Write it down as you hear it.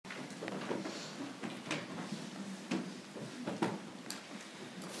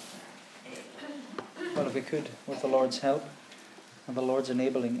if we could, with the Lord's help and the Lord's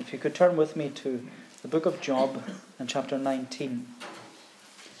enabling, if you could turn with me to the book of Job and chapter 19.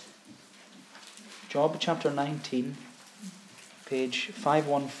 Job chapter 19, page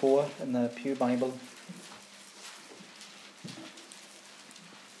 514 in the Pew Bible.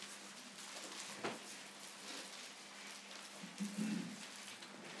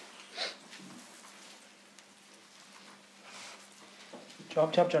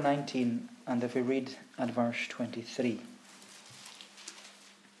 Job chapter 19, and if we read at verse 23.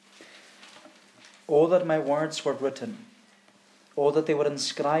 Oh, that my words were written. Oh, that they were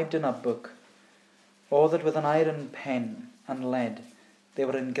inscribed in a book. Oh, that with an iron pen and lead they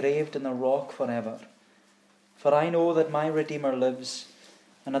were engraved in the rock forever. For I know that my Redeemer lives,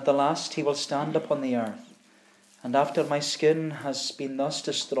 and at the last he will stand upon the earth. And after my skin has been thus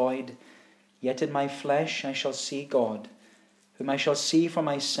destroyed, yet in my flesh I shall see God, whom I shall see for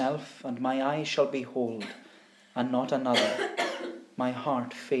myself, and my eyes shall behold, and not another. My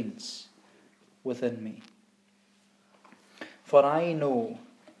heart faints within me. For I know,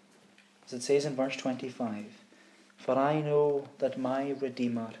 as it says in verse 25, for I know that my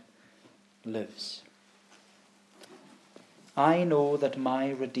Redeemer lives. I know that my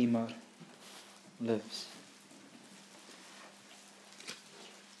Redeemer lives.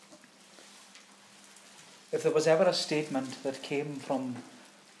 If there was ever a statement that came from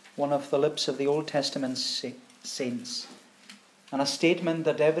one of the lips of the Old Testament saints, and a statement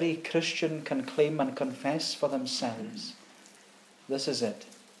that every Christian can claim and confess for themselves, this is it.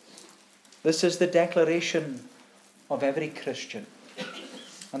 This is the declaration of every Christian.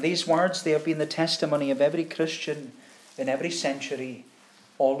 And these words, they have been the testimony of every Christian in every century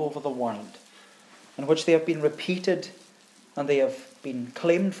all over the world, in which they have been repeated and they have been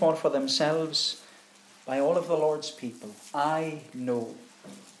claimed for themselves by all of the Lord's people. I know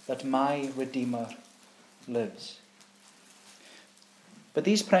that my Redeemer lives. But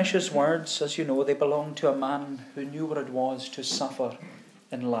these precious words, as you know, they belong to a man who knew what it was to suffer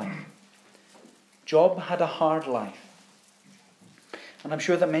in life. Job had a hard life. And I'm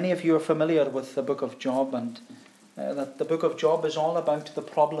sure that many of you are familiar with the book of Job, and that the book of Job is all about the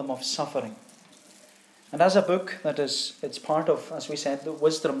problem of suffering. And as a book it's part of, as we said, the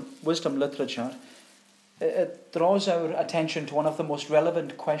wisdom literature, it draws our attention to one of the most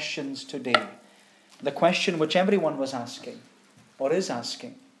relevant questions today. The question which everyone was asking, or is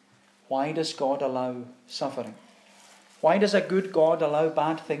asking: why does God allow suffering? Why does a good God allow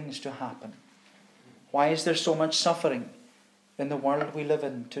bad things to happen? Why is there so much suffering in the world we live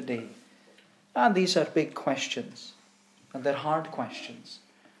in today? And these are big questions, and they're hard questions.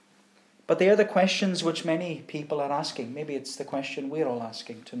 But they are the questions which many people are asking. Maybe it's the question we're all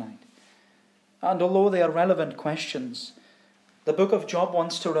asking tonight. And although they are relevant questions, the book of Job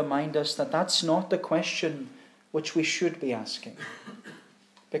wants to remind us that that's not the question which we should be asking.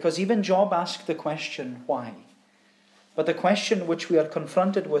 Because even Job asked the question, why? But the question which we are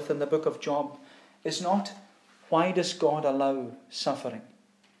confronted with in the book of Job is not, why does God allow suffering?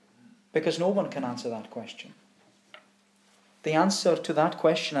 Because no one can answer that question. The answer to that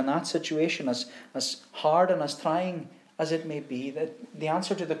question and that situation, as hard and as trying as it may be, that the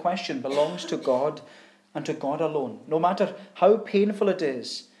answer to the question belongs to God and to God alone. No matter how painful it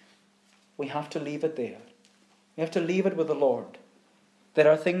is, we have to leave it there. We have to leave it with the Lord. There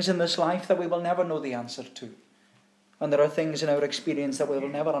are things in this life that we will never know the answer to. And there are things in our experience that we will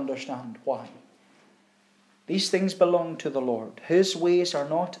never understand why. These things belong to the Lord. His ways are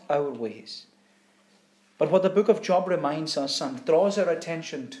not our ways. But what the book of Job reminds us and draws our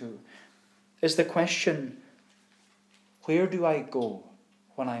attention to is the question, where do I go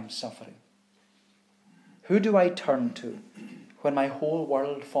when I'm suffering? Who do I turn to when my whole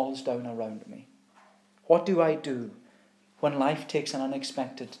world falls down around me? What do I do when life takes an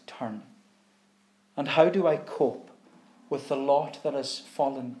unexpected turn? And how do I cope with the lot that has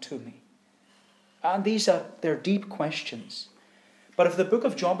fallen to me? And they're deep questions. But if the book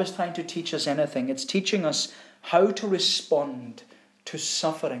of Job is trying to teach us anything, it's teaching us how to respond to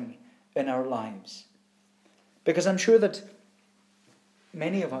suffering in our lives. Because I'm sure that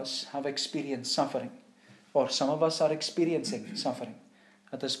many of us have experienced suffering, or some of us are experiencing suffering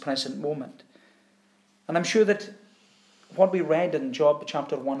at this present moment. And I'm sure that what we read in Job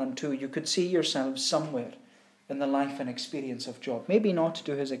chapter 1 and 2, you could see yourselves somewhere in the life and experience of Job. Maybe not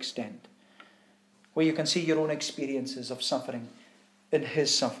to his extent, where you can see your own experiences of suffering in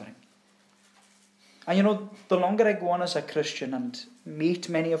his suffering. And you know, the longer I go on as a Christian and meet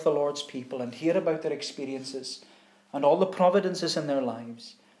many of the Lord's people and hear about their experiences and all the providences in their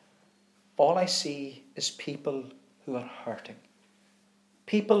lives, all I see is people who are hurting.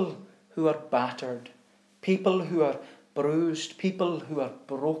 People who are battered people who are bruised, people who are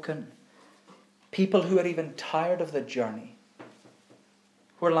broken, people who are even tired of the journey,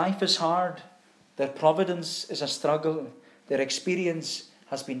 where life is hard, their providence is a struggle, their experience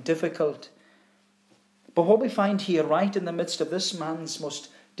has been difficult. But what we find here, right in the midst of this man's most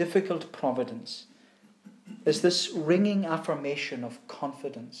difficult providence, is this ringing affirmation of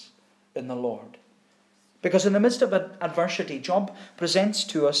confidence in the Lord. Because in the midst of adversity, Job presents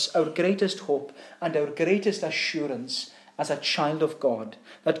to us our greatest hope and our greatest assurance as a child of God,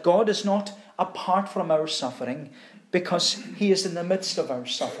 that God is not apart from our suffering because he is in the midst of our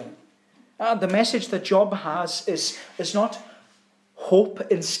suffering. The message that Job has is not hope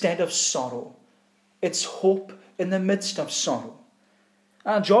instead of sorrow. It's hope in the midst of sorrow.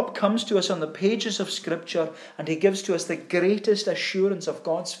 Job comes to us on the pages of Scripture and he gives to us the greatest assurance of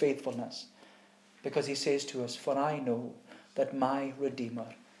God's faithfulness, because he says to us, "For I know that my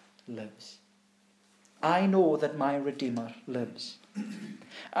Redeemer lives." I know that my Redeemer lives.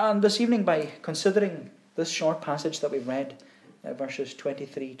 And this evening, by considering this short passage that we read, verses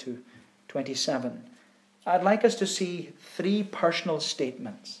 23 to 27, I'd like us to see three personal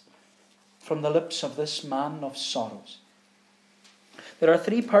statements from the lips of this man of sorrows. There are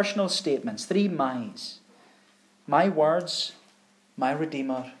three personal statements, three my's. My words, my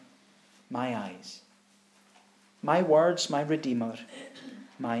Redeemer, my eyes. My words, my Redeemer,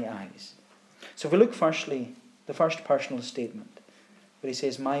 my eyes. So if we look firstly, the first personal statement, where he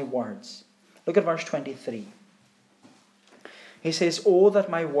says, my words. Look at verse 23. He says, "Oh, that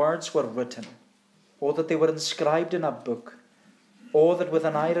my words were written. Oh, that they were inscribed in a book. Oh, that with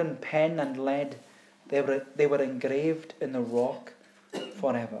an iron pen and lead they were engraved in the rock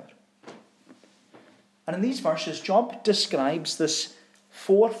forever." And in these verses, Job describes this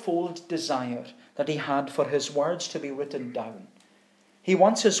fourfold desire that he had for his words to be written down. He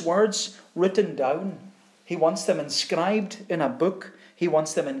wants his words written down. He wants them inscribed in a book. He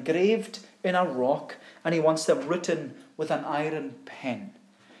wants them engraved in a rock. And he wants them written with an iron pen.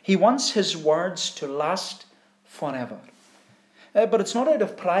 He wants his words to last forever. But it's not out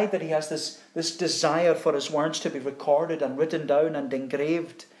of pride that he has this desire for his words to be recorded and written down and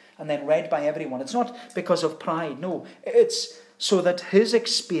engraved and then read by everyone. It's not because of pride. No, it's so that his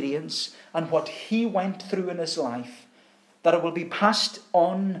experience and what he went through in his life, that it will be passed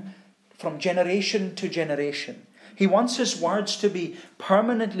on from generation to generation. He wants his words to be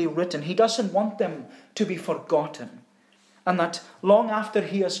permanently written. He doesn't want them to be forgotten. And that long after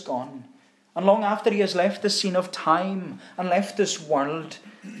he has gone, and long after he has left the scene of time and left this world,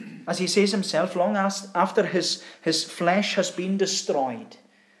 as he says himself, long after his flesh has been destroyed,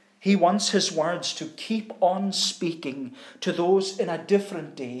 he wants his words to keep on speaking to those in a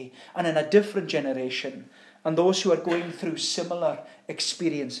different day and in a different generation, and those who are going through similar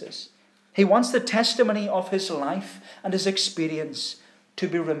experiences. He wants the testimony of his life and his experience to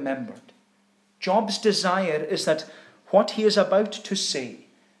be remembered. Job's desire is that what he is about to say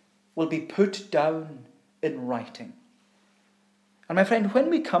will be put down in writing. And my friend, when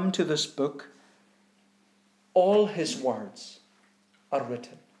we come to this book, all his words are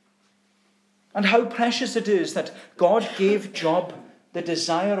written. And how precious it is that God gave Job the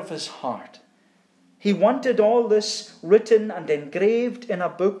desire of his heart. He wanted all this written and engraved in a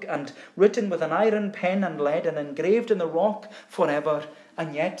book and written with an iron pen and lead and engraved in the rock forever.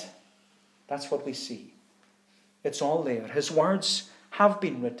 And yet, that's what we see. It's all there. His words have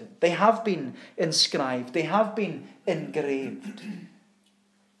been written. They have been inscribed. They have been engraved.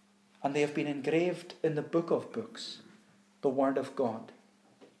 And they have been engraved in the book of books, the Word of God.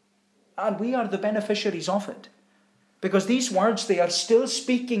 And we are the beneficiaries of it. Because these words, they are still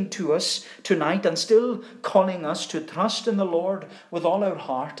speaking to us tonight and still calling us to trust in the Lord with all our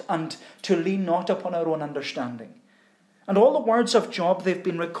heart and to lean not upon our own understanding. And all the words of Job, they've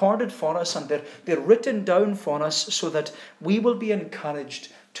been recorded for us and they're written down for us so that we will be encouraged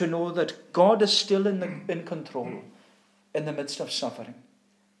to know that God is still in control in the midst of suffering.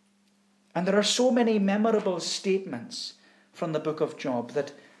 And there are so many memorable statements from the book of Job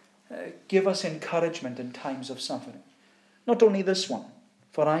that give us encouragement in times of suffering. Not only this one,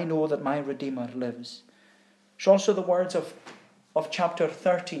 "For I know that my Redeemer lives." It's also the words of chapter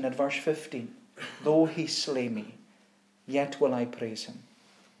 13 at verse 15. "Though he slay me, yet will I praise him."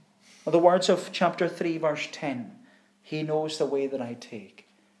 Or the words of chapter 3 verse 10. "He knows the way that I take.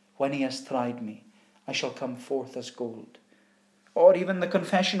 When he has tried me, I shall come forth as gold." Or even the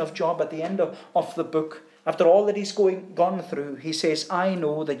confession of Job at the end of the book. After all that he's gone through, he says, "I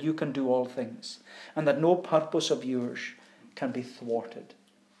know that you can do all things, and that no purpose of yours can be thwarted."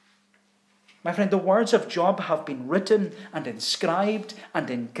 My friend, the words of Job have been written and inscribed and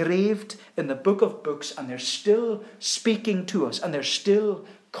engraved in the book of books, and they're still speaking to us, and they're still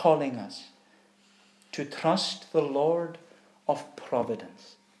calling us to trust the Lord of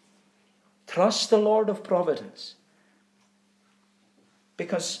providence. Trust the Lord of providence.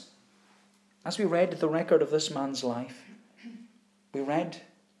 Because as we read the record of this man's life, we read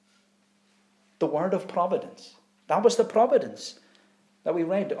the word of providence. That was the providence that we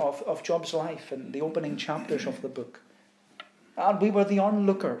read of Job's life in the opening chapters of the book. And we were the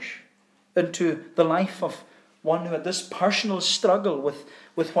onlookers into the life of one who had this personal struggle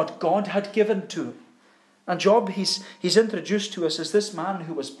with what God had given to him. And Job, he's introduced to us as this man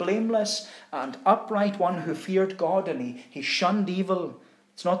who was blameless and upright, one who feared God, and he shunned evil.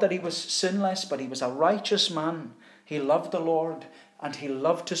 It's not that he was sinless, but he was a righteous man. He loved the Lord, and he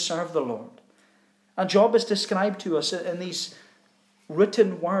loved to serve the Lord. And Job is described to us in these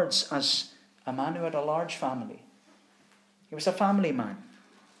written words as a man who had a large family. He was a family man.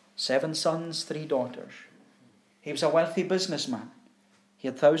 7 sons, 3 daughters. He was a wealthy businessman. He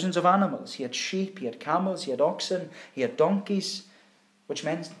had thousands of animals. He had sheep, he had camels, he had oxen, he had donkeys, which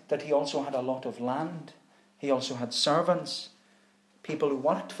meant that he also had a lot of land. He also had servants, people who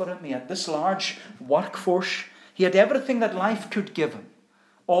worked for him. He had this large workforce. He had everything that life could give him.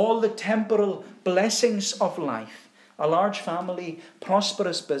 All the temporal blessings of life. A large family,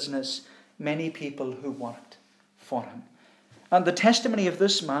 prosperous business, many people who worked for him. And the testimony of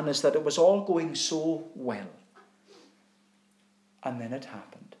this man is that it was all going so well. And then it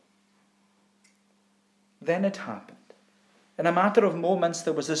happened. Then it happened. In a matter of moments,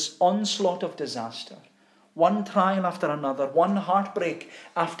 there was this onslaught of disaster. One trial after another, one heartbreak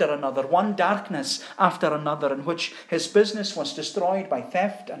after another, one darkness after another, in which his business was destroyed by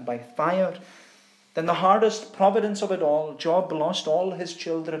theft and by fire. Then the hardest providence of it all, Job lost all his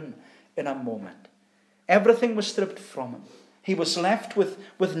children in a moment. Everything was stripped from him. He was left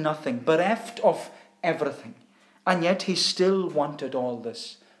with nothing, bereft of everything. And yet he still wanted all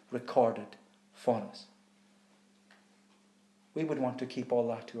this recorded for us. We would want to keep all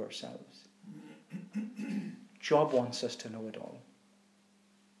that to ourselves. Job wants us to know it all.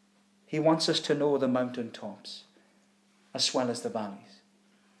 He wants us to know the mountaintops as well as the valleys.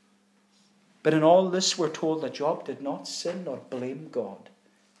 But in all this, we're told that Job did not sin or blame God.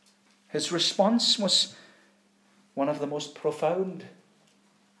 His response was one of the most profound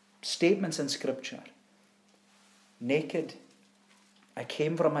statements in Scripture. Naked I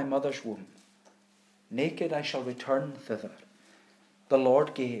came from my mother's womb. Naked I shall return thither. The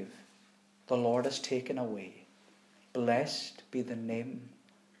Lord gave, the Lord has taken away. Blessed be the name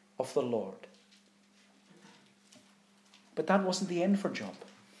of the Lord. But that wasn't the end for Job.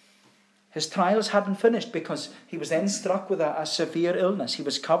 His trials hadn't finished, because he was then struck with a severe illness. He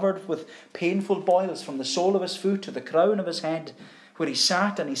was covered with painful boils from the sole of his foot to the crown of his head, where he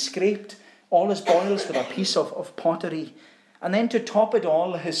sat and he scraped all his boils with a piece of pottery. And then to top it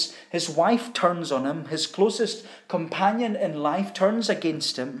all, his wife turns on him. His closest companion in life turns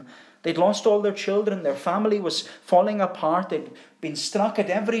against him. They'd lost all their children. Their family was falling apart. They'd been struck at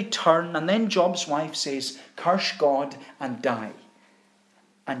every turn. And then Job's wife says, "Curse God and die."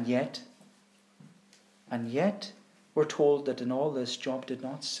 And yet, we're told that in all this, Job did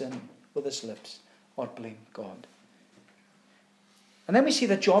not sin with his lips or blame God. And then we see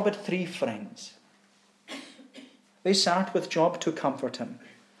that Job had 3 friends. They sat with Job to comfort him.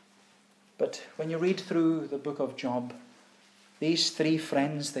 But when you read through the book of Job, these 3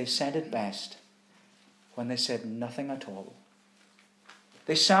 friends, they said it best when they said nothing at all.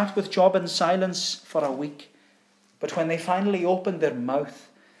 They sat with Job in silence for a week, but when they finally opened their mouth,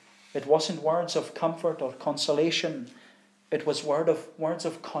 it wasn't words of comfort or consolation. It was words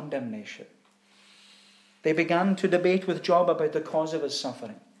of condemnation. They began to debate with Job about the cause of his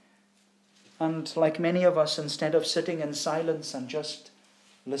suffering. And like many of us, instead of sitting in silence and just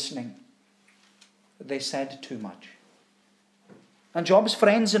listening, they said too much. And Job's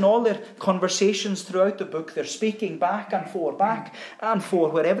friends, in all their conversations throughout the book, they're speaking back and forth,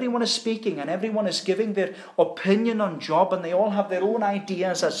 where everyone is speaking and everyone is giving their opinion on Job, and they all have their own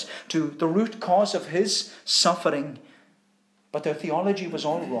ideas as to the root cause of his suffering. But their theology was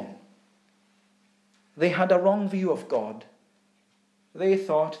all wrong. They had a wrong view of God. They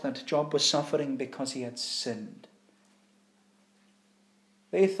thought that Job was suffering because he had sinned.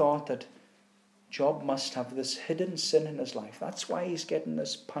 They thought that Job must have this hidden sin in his life. That's why he's getting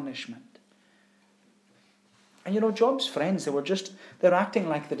this punishment. And Job's friends, they're acting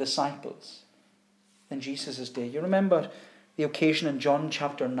like the disciples in Jesus' day. You remember the occasion in John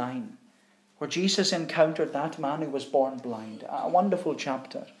chapter 9, where Jesus encountered that man who was born blind. A wonderful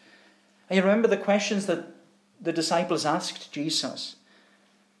chapter. And you remember the questions that the disciples asked Jesus.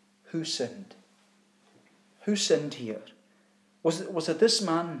 Who sinned? Who sinned here? Was it this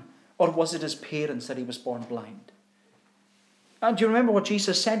man, or was it his parents that he was born blind? And do you remember what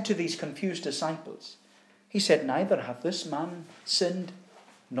Jesus said to these confused disciples? He said, neither hath this man sinned,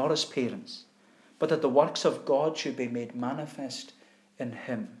 nor his parents, but that the works of God should be made manifest in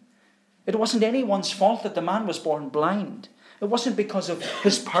him. It wasn't anyone's fault that the man was born blind. It wasn't because of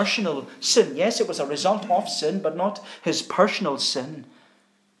his personal sin. Yes, it was a result of sin, but not his personal sin.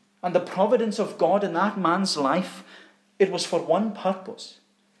 And the providence of God in that man's life, it was for one purpose.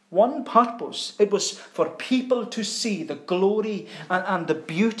 One purpose. It was for people to see the glory and the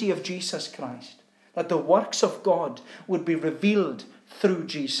beauty of Jesus Christ. That the works of God would be revealed through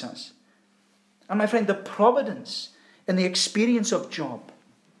Jesus. And my friend, the providence in the experience of Job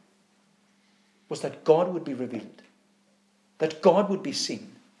was that God would be revealed. That God would be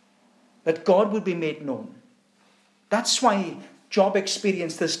seen. That God would be made known. That's why Job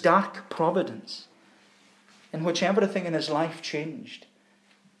experienced this dark providence in which everything in his life changed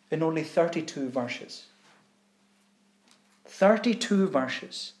in only 32 verses. 32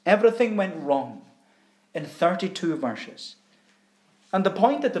 verses. Everything went wrong in 32 verses. And the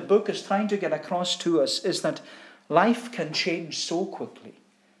point that the book is trying to get across to us is that life can change so quickly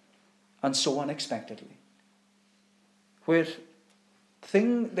and so unexpectedly. Where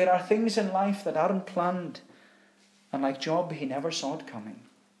there are things in life that aren't planned, and like Job, he never saw it coming.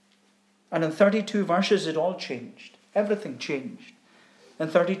 And in 32 verses, it all changed. Everything changed. In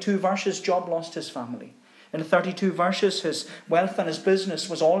 32 verses, Job lost his family. In 32 verses, his wealth and his business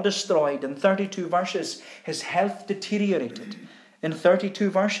was all destroyed. In 32 verses, his health deteriorated. In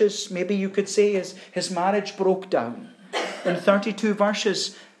 32 verses, maybe you could say his marriage broke down. In 32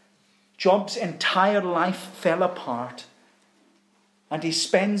 verses, Job's entire life fell apart. And he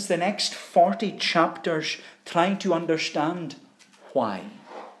spends the next 40 chapters trying to understand why.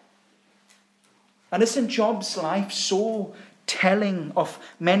 And isn't Job's life so telling of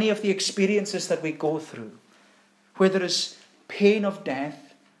many of the experiences that we go through? Where there is pain of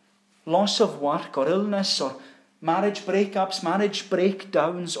death, loss of work or illness, or marriage breakups, marriage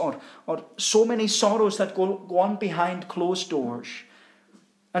breakdowns, or so many sorrows that go on behind closed doors.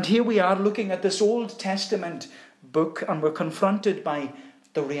 And here we are looking at this Old Testament book, and we're confronted by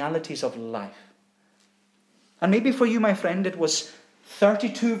the realities of life. And maybe for you, my friend, it was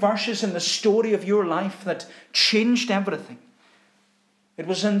 32 verses in the story of your life that changed everything. It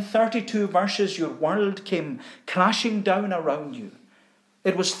was in 32 verses your world came crashing down around you.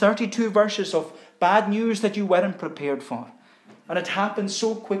 It was 32 verses of bad news that you weren't prepared for. And it happened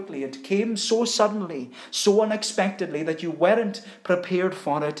so quickly. It came so suddenly, so unexpectedly that you weren't prepared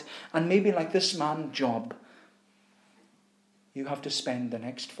for it. And maybe like this man Job, you have to spend the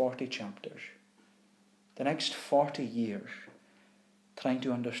next 40 chapters, the next 40 years, trying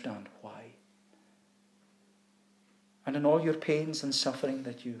to understand why. And in all your pains and suffering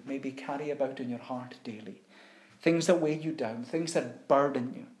that you maybe carry about in your heart daily, things that weigh you down, things that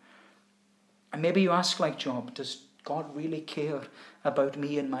burden you. And maybe you ask like Job, does God really care about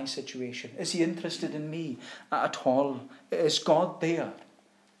me and my situation? Is he interested in me at all? Is God there?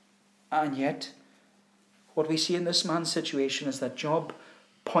 And yet, what we see in this man's situation is that Job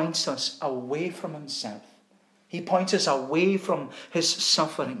points us away from himself. He points us away from his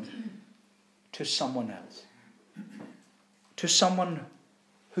suffering to someone else. To someone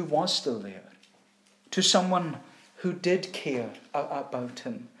who was still there. To someone who did care about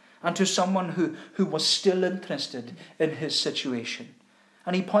him. And to someone who was still interested in his situation.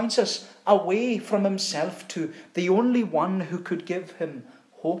 And he points us away from himself to the only one who could give him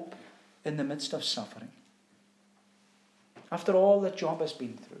hope in the midst of suffering. After all that Job has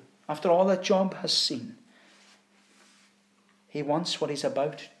been through, after all that Job has seen, he wants what he's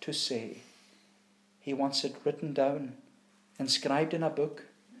about to say. He wants it written down, inscribed in a book,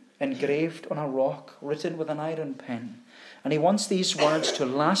 engraved on a rock, written with an iron pen. And he wants these words to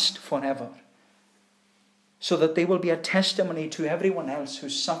last forever, so that they will be a testimony to everyone else who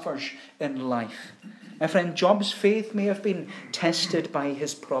suffers in life. My friend, Job's faith may have been tested by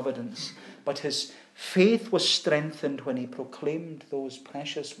his providence, but his faith was strengthened when he proclaimed those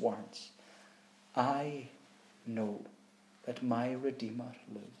precious words. I know that my Redeemer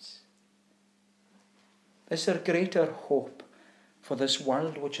lives. Is there greater hope for this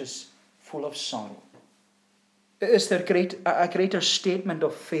world which is full of sorrow? Is there a greater statement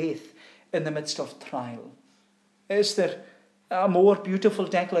of faith in the midst of trial? Is there a more beautiful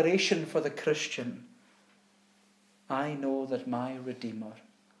declaration for the Christian? I know that my Redeemer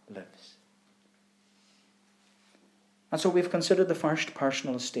lives. And so we've considered the first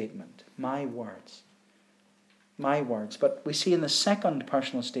personal statement, my words. My words. But we see in the second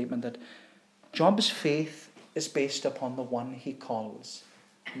personal statement that Job's faith is based upon the one he calls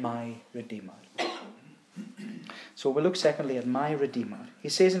my Redeemer. So we'll look secondly at my Redeemer. He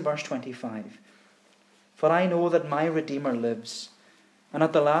says in verse 25, "For I know that my Redeemer lives, and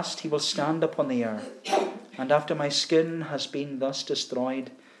at the last he will stand upon the earth. And after my skin has been thus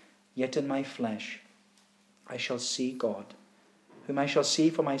destroyed, yet in my flesh I shall see God, whom I shall see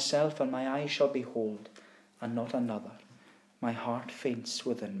for myself, and my eyes shall behold, and not another. My heart faints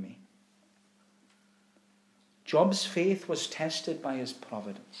within me." Job's faith was tested by his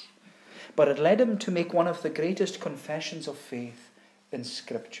providence, but it led him to make one of the greatest confessions of faith in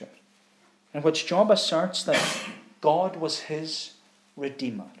Scripture, in which Job asserts that God was his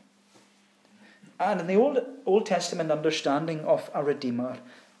Redeemer. And in the Old Testament understanding of a Redeemer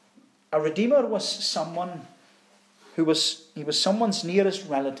was someone he was someone's nearest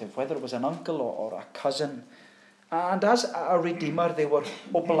relative, whether it was an uncle or a cousin. And as a Redeemer, they were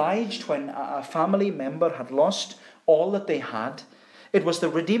obliged when a family member had lost all that they had. It was the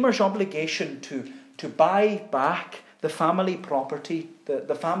Redeemer's obligation to buy back the family property,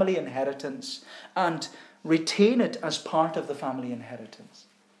 the family inheritance, and retain it as part of the family inheritance.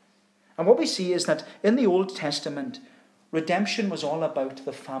 And what we see is that in the Old Testament, redemption was all about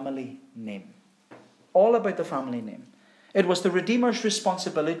the family name. All about the family name. It was the Redeemer's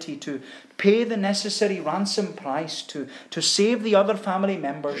responsibility to pay the necessary ransom price to save the other family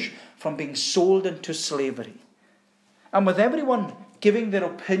members from being sold into slavery. And with everyone giving their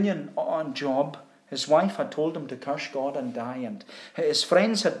opinion on Job, his wife had told him to curse God and die, and his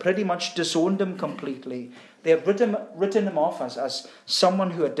friends had pretty much disowned him completely. They had written him off as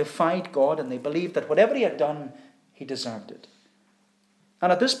someone who had defied God, and they believed that whatever he had done, he deserved it.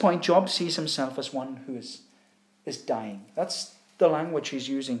 And at this point, Job sees himself as one who is dying. That's the language he's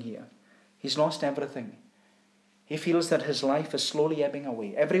using here. He's lost everything. He feels that his life is slowly ebbing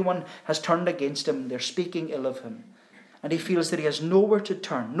away. Everyone has turned against him. They're speaking ill of him. And he feels that he has nowhere to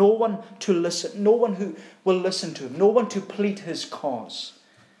turn, no one to listen, no one who will listen to him, no one to plead his cause.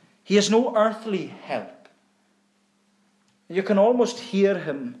 He has no earthly help. You can almost hear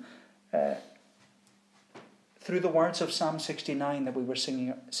him through the words of Psalm 69 that we were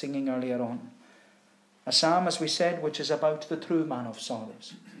singing earlier on. A psalm, as we said, which is about the true man of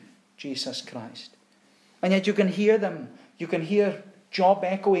sorrows, Jesus Christ. And yet you can hear them. You can hear Job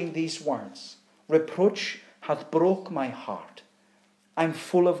echoing these words. Reproach hath broke my heart. I'm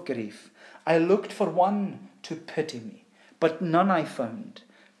full of grief. I looked for one to pity me, but none I found.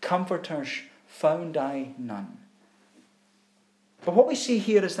 Comforters found I none. But what we see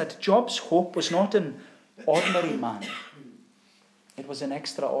here is that Job's hope was not in ordinary man. It was an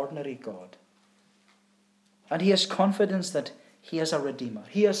extraordinary God. And he has confidence that he has a Redeemer.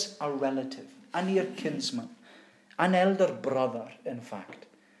 He has a relative, a near kinsman, an elder brother, in fact.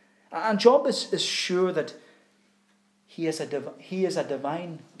 And Job is sure that he is a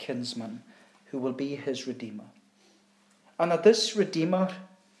divine kinsman who will be his Redeemer. And that this Redeemer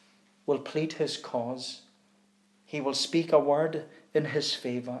will plead his cause. He will speak a word in his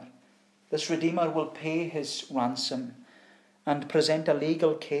favour. This Redeemer will pay his ransom and present a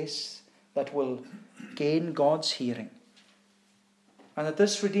legal case that will gain God's hearing. And that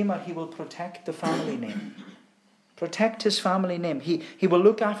this Redeemer, he will protect the family name. Protect his family name. He will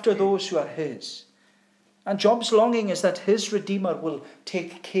look after those who are his. And Job's longing is that his Redeemer will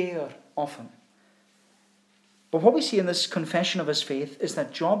take care of him. But what we see in this confession of his faith is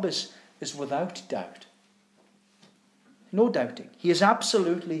that Job is without doubt. No doubting. He is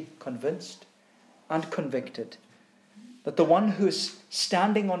absolutely convinced and convicted that the one who is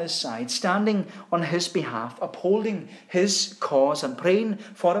standing on his side, standing on his behalf, upholding his cause and praying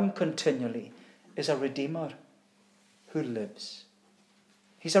for him continually, is a Redeemer who lives.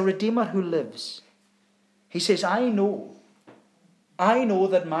 He's a Redeemer who lives. He says, I know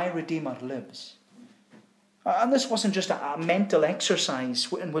that my Redeemer lives. And this wasn't just a mental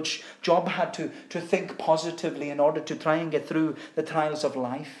exercise in which Job had to think positively in order to try and get through the trials of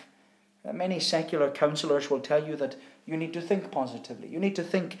life. Many secular counselors will tell you that you need to think positively. You need to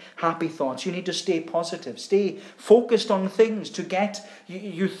think happy thoughts. You need to stay positive. Stay focused on things to get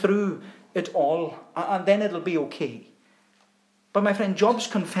you through it all, and then it'll be okay. But my friend, Job's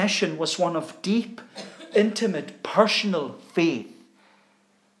confession was one of deep, intimate, personal faith.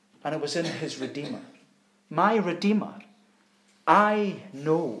 And it was in his Redeemer. My Redeemer. I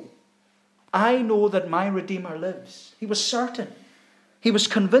know that my Redeemer lives. He was certain. He was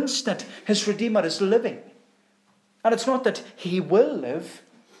convinced that his Redeemer is living. And it's not that he will live,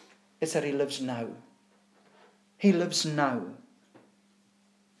 it's that he lives now. He lives now.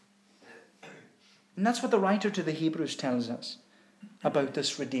 And that's what the writer to the Hebrews tells us about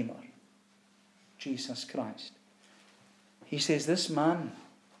this Redeemer, Jesus Christ. He says, this man,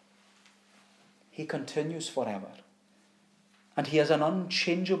 he continues forever. And he has an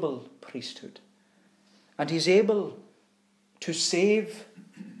unchangeable priesthood. And he's able to save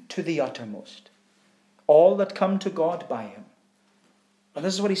to the uttermost all that come to God by him. And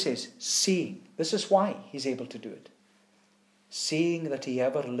this is what he says, seeing. This is why he's able to do it. Seeing that he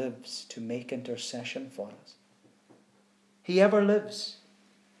ever lives to make intercession for us. He ever lives.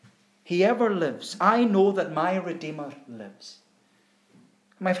 He ever lives. I know that my Redeemer lives.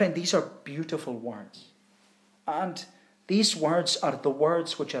 My friend, these are beautiful words. And these words are the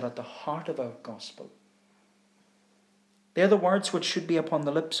words which are at the heart of our gospel. They're the words which should be upon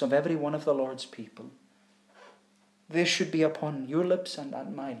the lips of every one of the Lord's people. They should be upon your lips and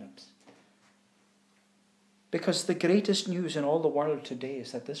my lips. Because the greatest news in all the world today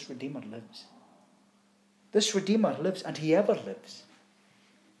is that this Redeemer lives. This Redeemer lives, and he ever lives.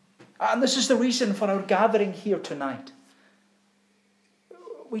 And this is the reason for our gathering here tonight.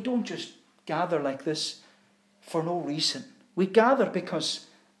 We don't just gather like this for no reason. We gather because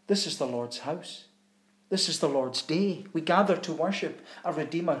this is the Lord's house. This is the Lord's day. We gather to worship a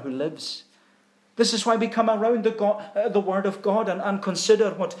Redeemer who lives. This is why we come around the Word of God and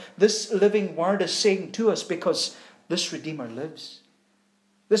consider what this living Word is saying to us, because this Redeemer lives.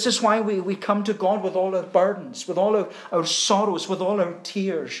 This is why we come to God with all our burdens, with all our sorrows, with all our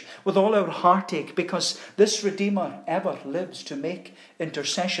tears, with all our heartache, because this Redeemer ever lives to make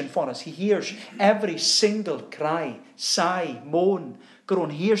intercession for us. He hears every single cry, sigh, moan, groan.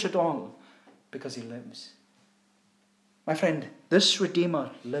 He hears it all because he lives. My friend, this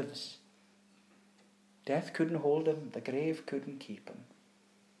Redeemer lives. Death couldn't hold him. The grave couldn't keep him.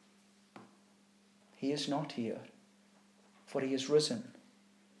 He is not here, for he is risen.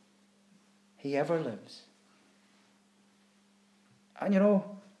 He ever lives. And I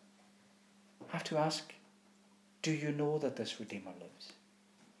have to ask, do you know that this Redeemer lives?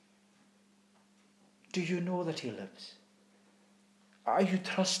 Do you know that he lives? Are you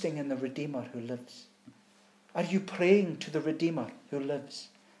trusting in the Redeemer who lives? Are you praying to the Redeemer who lives?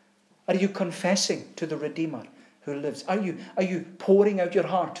 Are you confessing to the Redeemer who lives? Are you pouring out your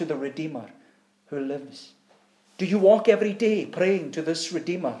heart to the Redeemer who lives? Do you walk every day praying to this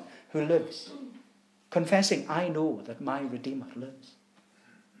Redeemer who lives? Confessing, I know that my Redeemer lives.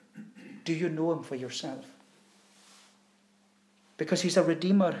 Do you know him for yourself? Because he's a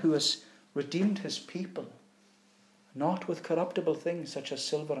Redeemer who has redeemed his people, not with corruptible things such as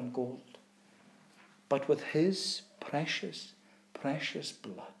silver and gold, but with his precious, precious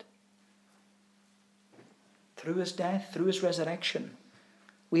blood. Through his death, through his resurrection,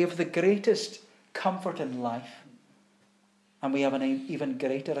 we have the greatest comfort in life, and we have an even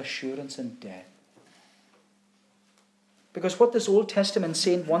greater assurance in death. Because what this Old Testament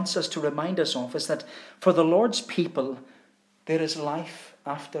saint wants us to remind us of is that for the Lord's people, there is life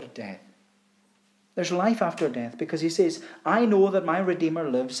after death. There's life after death, because he says, I know that my Redeemer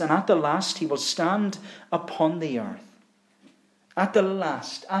lives, and at the last he will stand upon the earth. At the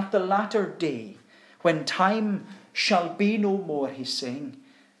last, at the latter day, when time shall be no more, he's saying,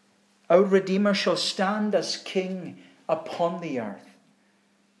 our Redeemer shall stand as King upon the earth.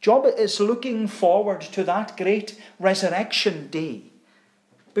 Job is looking forward to that great resurrection day,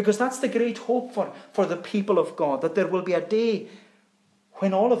 because that's the great hope for the people of God, that there will be a day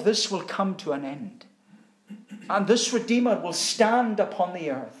when all of this will come to an end. And this Redeemer will stand upon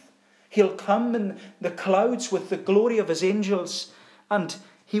the earth. He'll come in the clouds with the glory of his angels, and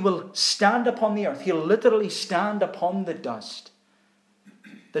he will stand upon the earth. He'll literally stand upon the dust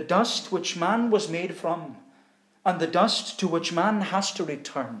which man was made from, and the dust to which man has to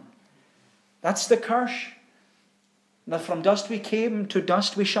return. That's the curse. That from dust we came, to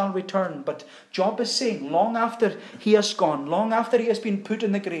dust we shall return. But Job is saying, long after he has gone, long after he has been put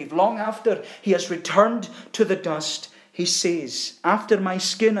in the grave, long after he has returned to the dust, he says, after my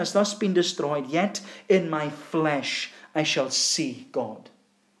skin has thus been destroyed, yet in my flesh I shall see God.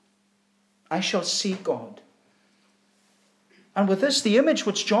 I shall see God. And with this, the image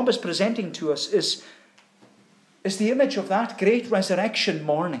which Job is presenting to us is the image of that great resurrection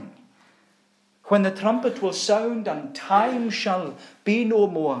morning, when the trumpet will sound and time shall be no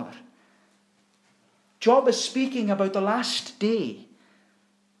more. Job is speaking about the last day.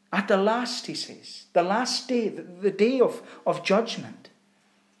 At the last, he says, the last day, the day of judgment.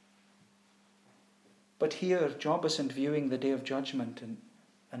 But here, Job isn't viewing the day of judgment in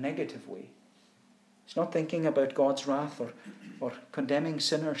a negative way. He's not thinking about God's wrath or condemning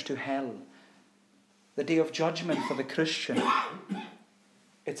sinners to hell. the day of judgment for the Christian,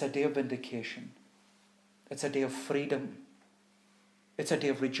 it's a day of vindication. It's a day of freedom. It's a day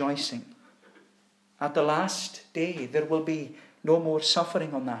of rejoicing. At the last day, there will be no more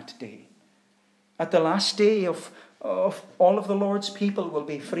suffering on that day. At the last day of all of the Lord's people will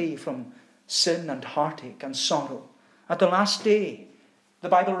be free from sin and heartache and sorrow. At the last day, the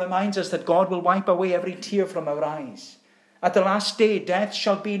Bible reminds us that God will wipe away every tear from our eyes. At the last day, death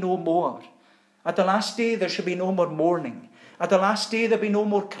shall be no more. At the last day, there shall be no more mourning. At the last day, there will be no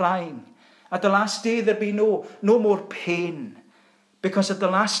more crying. At the last day, there will be no more pain. Because at the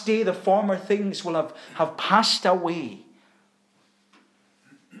last day, the former things will have passed away.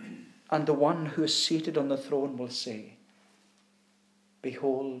 And the one who is seated on the throne will say,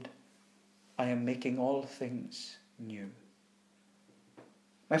 "Behold, I am making all things new."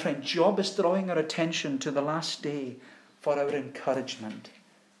 My friend, Job is drawing our attention to the last day for our encouragement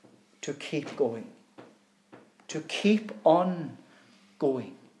to keep going, to keep on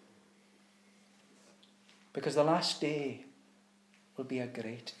going. Because the last day will be a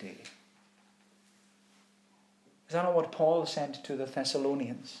great day. Is that not what Paul said to the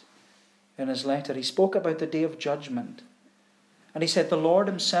Thessalonians in his letter? He spoke about the day of judgment. And he said, "The Lord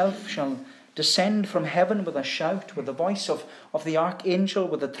himself shall descend from heaven with a shout, with the voice of the archangel,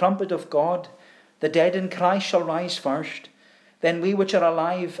 with the trumpet of God. The dead in Christ shall rise first. Then we which are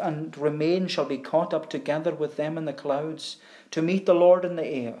alive and remain shall be caught up together with them in the clouds to meet the Lord in the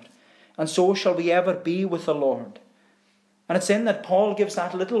air. And so shall we ever be with the Lord." And it's in that Paul gives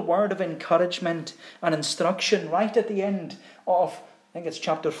that little word of encouragement and instruction right at the end of, I think it's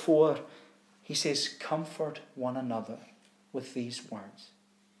chapter 4. He says, "Comfort one another with these words."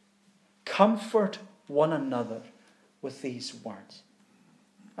 Comfort one another with these words.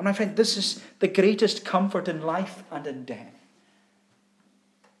 And my friend, this is the greatest comfort in life and in death.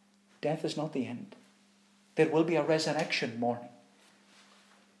 Death is not the end. There will be a resurrection morning.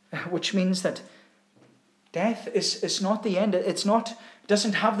 Which means that death is not the end. It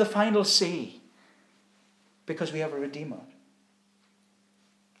doesn't have the final say. Because we have a Redeemer.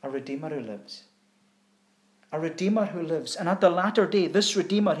 A Redeemer who lives. A Redeemer who lives. And at the latter day, this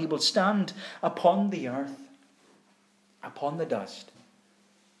Redeemer, he will stand upon the earth, upon the dust,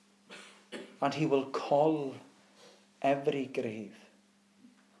 and he will call every grave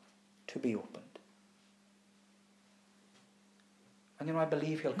to be opened. And I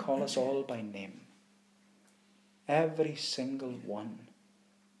believe he'll call us all by name. Every single one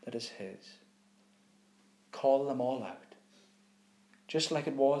that is his. Call them all out. Just like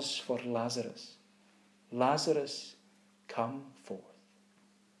it was for Lazarus. "Lazarus, come forth."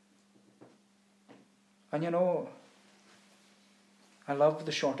 And I love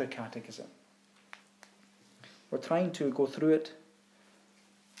the Shorter Catechism. We're trying to go through it.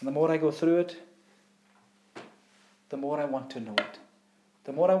 And the more I go through it, the more I want to know it.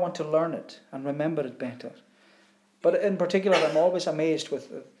 The more I want to learn it and remember it better. But in particular, I'm always amazed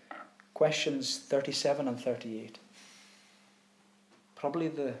with questions 37 and 38. Probably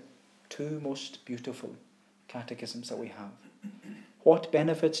the two most beautiful catechisms that we have. What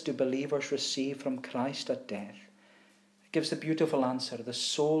benefits do believers receive from Christ at death? It gives the beautiful answer. The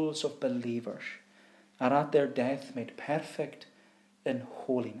souls of believers are at their death made perfect in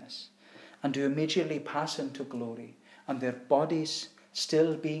holiness and do immediately pass into glory, and their bodies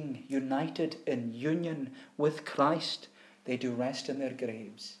still being united in union with Christ, they do rest in their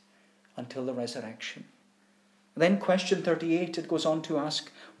graves until the resurrection. And then question 38, it goes on to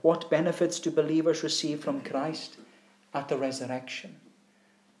ask, what benefits do believers receive from Christ at the resurrection?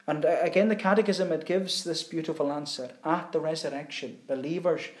 And again, the Catechism, it gives this beautiful answer. At the resurrection,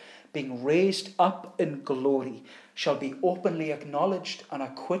 believers being raised up in glory shall be openly acknowledged and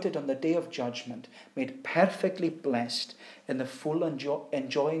acquitted on the day of judgment, made perfectly blessed in the full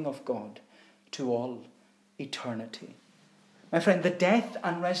enjoying of God to all eternity. My friend, the death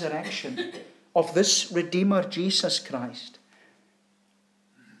and resurrection of this Redeemer, Jesus Christ,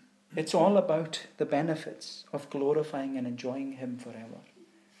 it's all about the benefits of glorifying and enjoying him forever.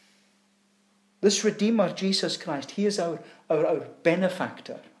 This Redeemer, Jesus Christ, he is our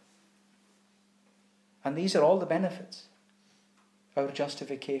benefactor. And these are all the benefits. Our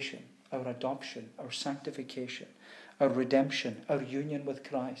justification, our adoption, our sanctification, our redemption, our union with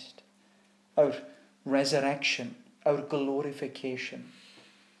Christ, our resurrection, our glorification.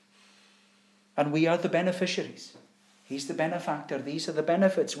 And we are the beneficiaries. He's the benefactor. These are the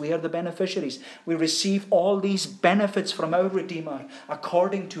benefits. We are the beneficiaries. We receive all these benefits from our Redeemer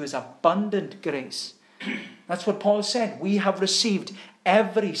according to his abundant grace. That's what Paul said. We have received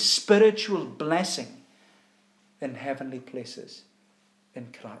every spiritual blessing in heavenly places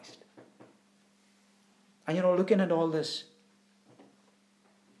in Christ. And looking at all this,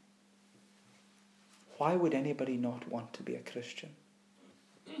 why would anybody not want to be a Christian?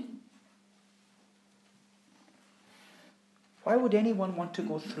 Why would anyone want to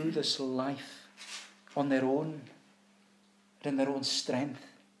go through this life on their own, in their own strength?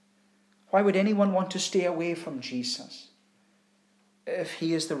 Why would anyone want to stay away from Jesus if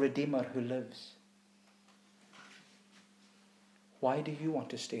he is the Redeemer who lives? Why do you want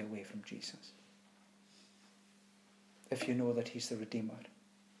to stay away from Jesus if you know that he's the Redeemer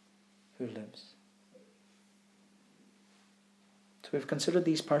who lives? So we've considered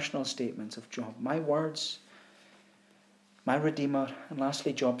these personal statements of Job. My words, my Redeemer, and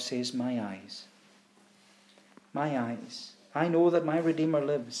lastly Job says, my eyes. My eyes. I know that my Redeemer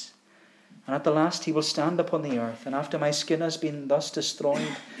lives, and at the last he will stand upon the earth, and after my skin has been thus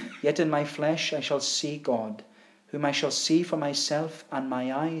destroyed, yet in my flesh I shall see God, whom I shall see for myself, and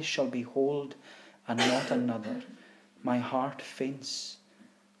my eyes shall behold, and not another. My heart faints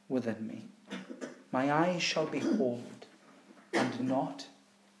within me. My eyes shall behold, and not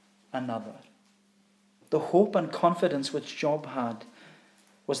another. The hope and confidence which Job had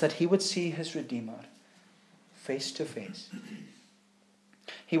was that he would see his Redeemer face to face.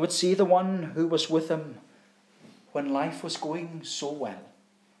 He would see the one who was with him when life was going so well.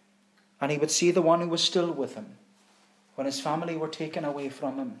 And he would see the one who was still with him when his family were taken away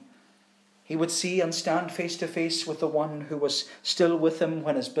from him. He would see and stand face to face with the one who was still with him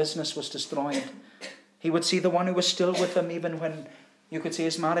when his business was destroyed. He would see the one who was still with him even when, you could say,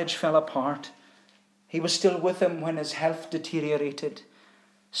 his marriage fell apart. He was still with him when his health deteriorated.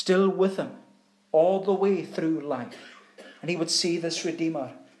 Still with him all the way through life. And he would see this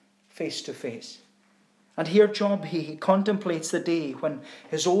Redeemer face to face. And here Job, he contemplates the day when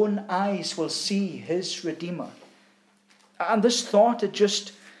his own eyes will see his Redeemer. And this thought,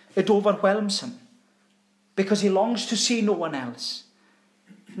 it overwhelms him. Because he longs to see no one else.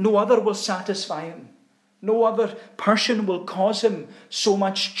 No other will satisfy him. No other person will cause him so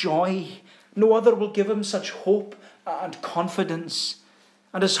much joy. No other will give him such hope and confidence.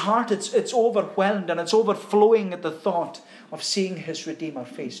 And his heart, it's overwhelmed and it's overflowing at the thought of seeing his Redeemer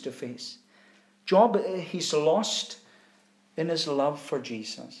face to face. Job, he's lost in his love for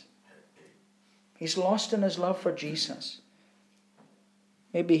Jesus. He's lost in his love for Jesus.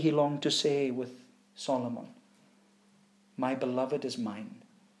 Maybe he longed to say with Solomon, my beloved is mine,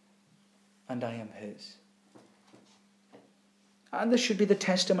 and I am his. And this should be the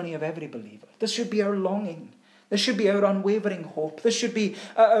testimony of every believer. This should be our longing. This should be our unwavering hope. This should be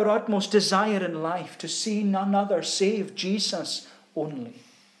our utmost desire in life, to see none other save Jesus only.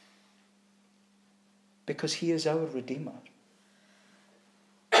 Because he is our Redeemer.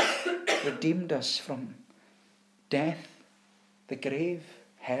 Redeemed us from death, the grave,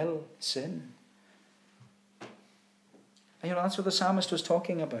 hell, sin. And that's what the psalmist was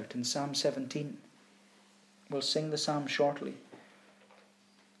talking about in Psalm 17. We'll sing the psalm shortly.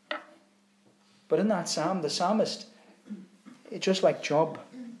 But in that psalm, the psalmist, just like Job,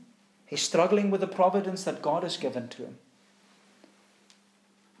 he's struggling with the providence that God has given to him.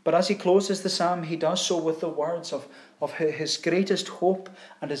 But as he closes the psalm, he does so with the words of his greatest hope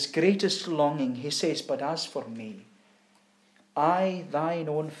and his greatest longing. He says, but as for me, I thine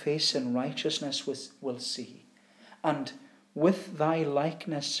own face in righteousness will see, and with thy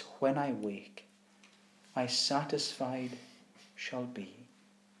likeness when I wake, I satisfied shall be.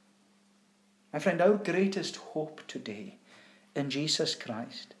 My friend, our greatest hope today in Jesus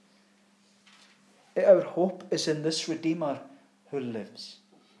Christ, our hope is in this Redeemer who lives.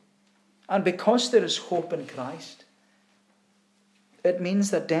 And because there is hope in Christ, it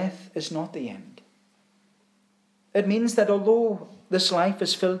means that death is not the end. It means that although this life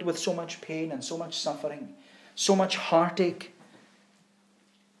is filled with so much pain and so much suffering, so much heartache,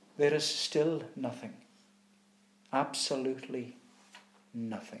 there is still nothing, absolutely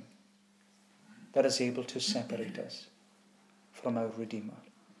nothing, that is able to separate us from our Redeemer.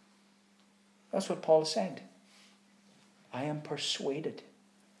 That's what Paul said. I am persuaded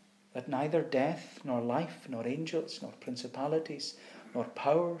that neither death, nor life, nor angels, nor principalities, nor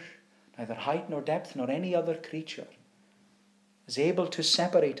powers, neither height nor depth, nor any other creature is able to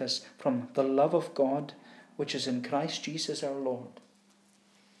separate us from the love of God which is in Christ Jesus our Lord.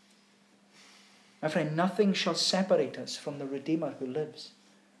 My friend, nothing shall separate us from the Redeemer who lives.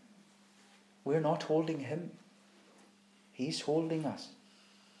 We're not holding him. He's holding us,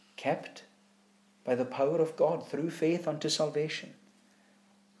 kept by the power of God through faith unto salvation.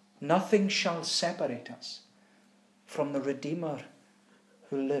 Nothing shall separate us from the Redeemer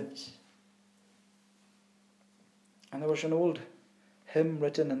who lives. And there was an old hymn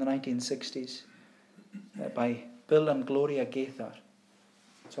written in the 1960s by Bill and Gloria Gaither.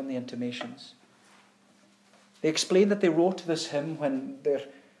 It's on the intimations. They explain that they wrote this hymn when their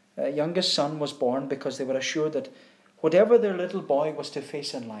youngest son was born because they were assured that whatever their little boy was to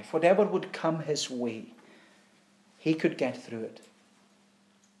face in life, whatever would come his way, he could get through it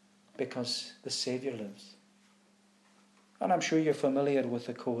because the Saviour lives. And I'm sure you're familiar with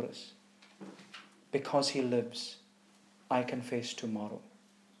the chorus. Because he lives, I can face tomorrow.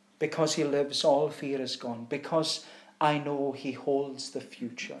 Because he lives, all fear is gone. Because I know he holds the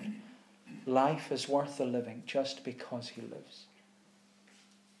future. Life is worth the living just because he lives.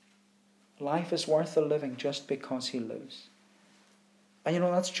 Life is worth the living just because he lives. And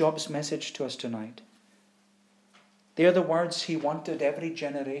that's Job's message to us tonight. They are the words he wanted every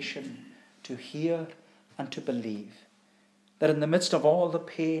generation to hear and to believe. That in the midst of all the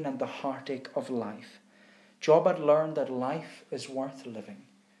pain and the heartache of life, Job had learned that life is worth living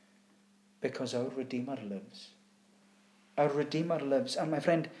because our Redeemer lives. Our Redeemer lives. And my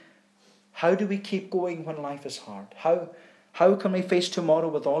friend, how do we keep going when life is hard? How can we face tomorrow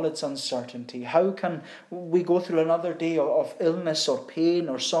with all its uncertainty? How can we go through another day of illness or pain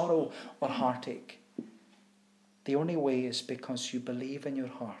or sorrow or heartache? The only way is because you believe in your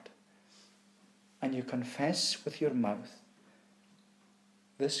heart and you confess with your mouth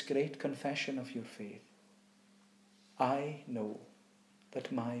this great confession of your faith. I know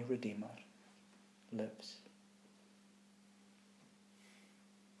that my Redeemer lives.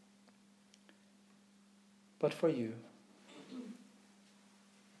 But for you,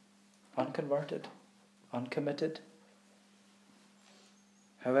 unconverted, uncommitted,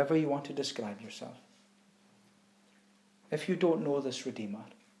 however you want to describe yourself, if you don't know this Redeemer,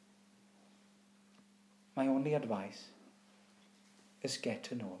 my only advice is get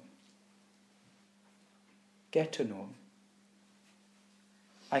to know him. Get to know him.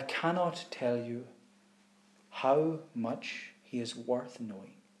 I cannot tell you how much he is worth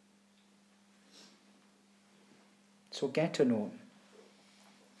knowing. So get to know him,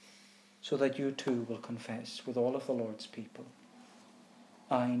 so that you too will confess with all of the Lord's people,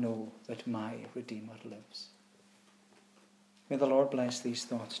 I know that my Redeemer lives. May the Lord bless these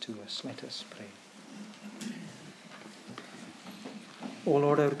thoughts to us. Let us pray. O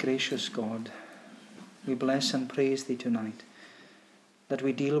Lord, our gracious God, we bless and praise thee tonight, that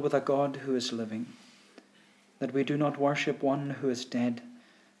we deal with a God who is living, that we do not worship one who is dead,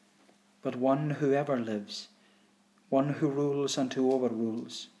 but one who ever lives, one who rules and who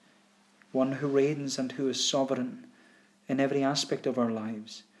overrules, one who reigns and who is sovereign in every aspect of our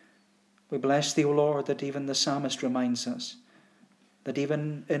lives. We bless thee, O Lord, that even the psalmist reminds us that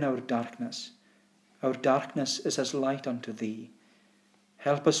even in our darkness is as light unto thee.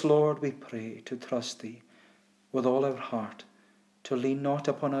 Help us, Lord, we pray, to trust thee with all our heart, to lean not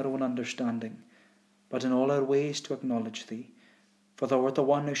upon our own understanding, but in all our ways to acknowledge thee, for thou art the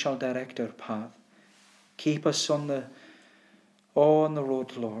one who shall direct our path. Keep us on the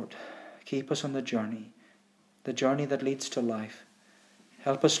road, Lord. Keep us on the journey that leads to life.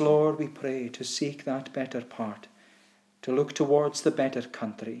 Help us, Lord, we pray, to seek that better part, to look towards the better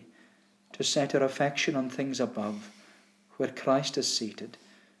country, to set our affection on things above, where Christ is seated.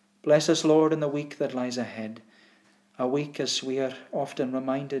 Bless us, Lord, in the week that lies ahead, a week, as we are often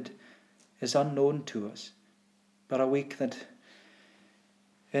reminded, is unknown to us, but a week that,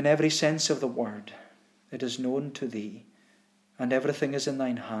 in every sense of the word, it is known to thee, and everything is in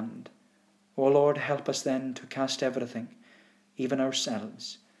thine hand. O Lord, help us then to cast everything, even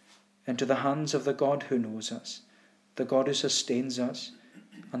ourselves, into the hands of the God who knows us, the God who sustains us,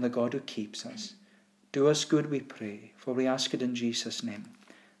 and the God who keeps us. Do us good, we pray, for we ask it in Jesus' name,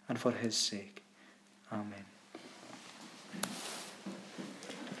 and for his sake. Amen.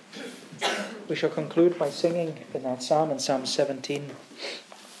 We shall conclude by singing in that psalm, in Psalm 17.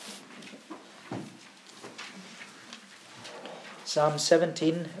 Psalm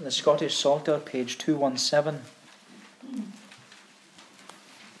 17 in the Scottish Psalter, page 217.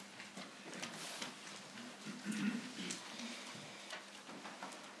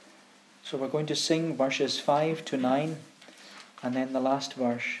 So we're going to sing verses 5 to 9, and then the last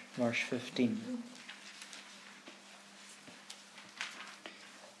verse, verse 15.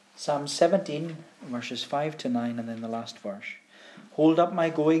 Psalm 17, verses 5 to 9, and then the last verse. Hold up my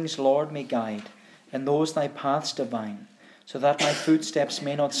goings, Lord, me guide, in those thy paths divine, so that my footsteps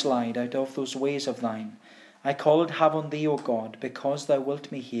may not slide out of those ways of thine. I called have on thee, O God, because thou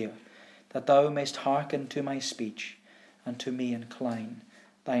wilt me hear, that thou mayst hearken to my speech, and to me incline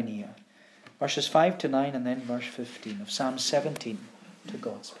thine ear. Verses 5 to 9, and then verse 15 of Psalm 17, to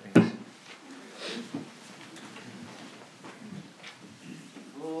God's praise.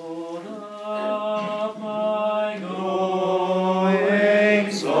 Oh,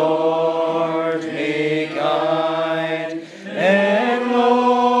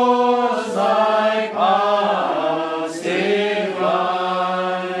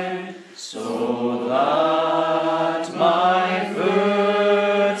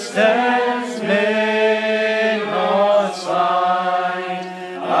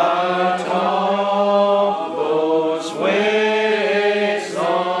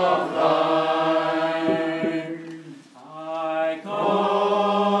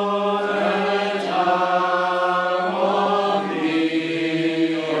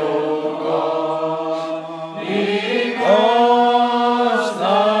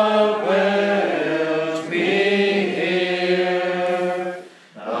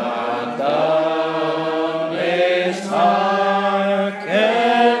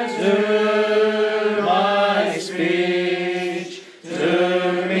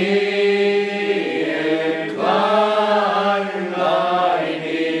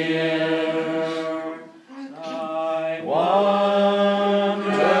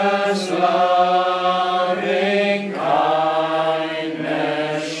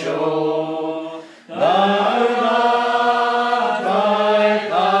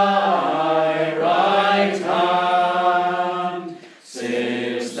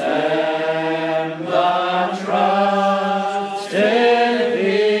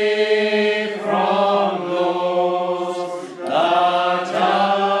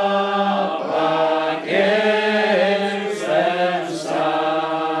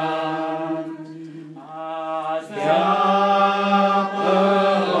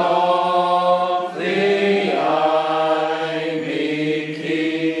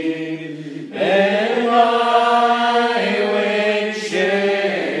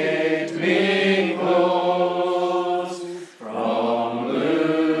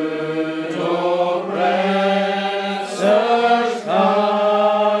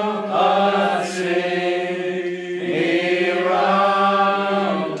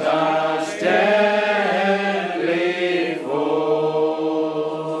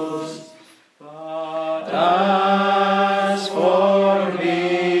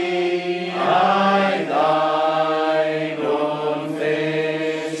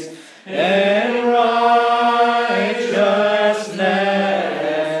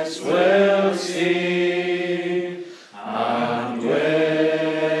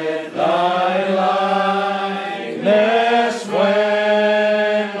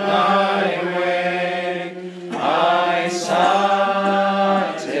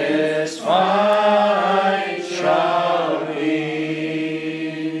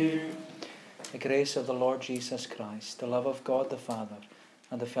 grace of the Lord Jesus Christ, the love of God the Father,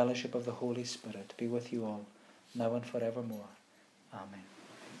 and the fellowship of the Holy Spirit be with you all, now and forevermore.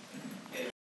 Amen.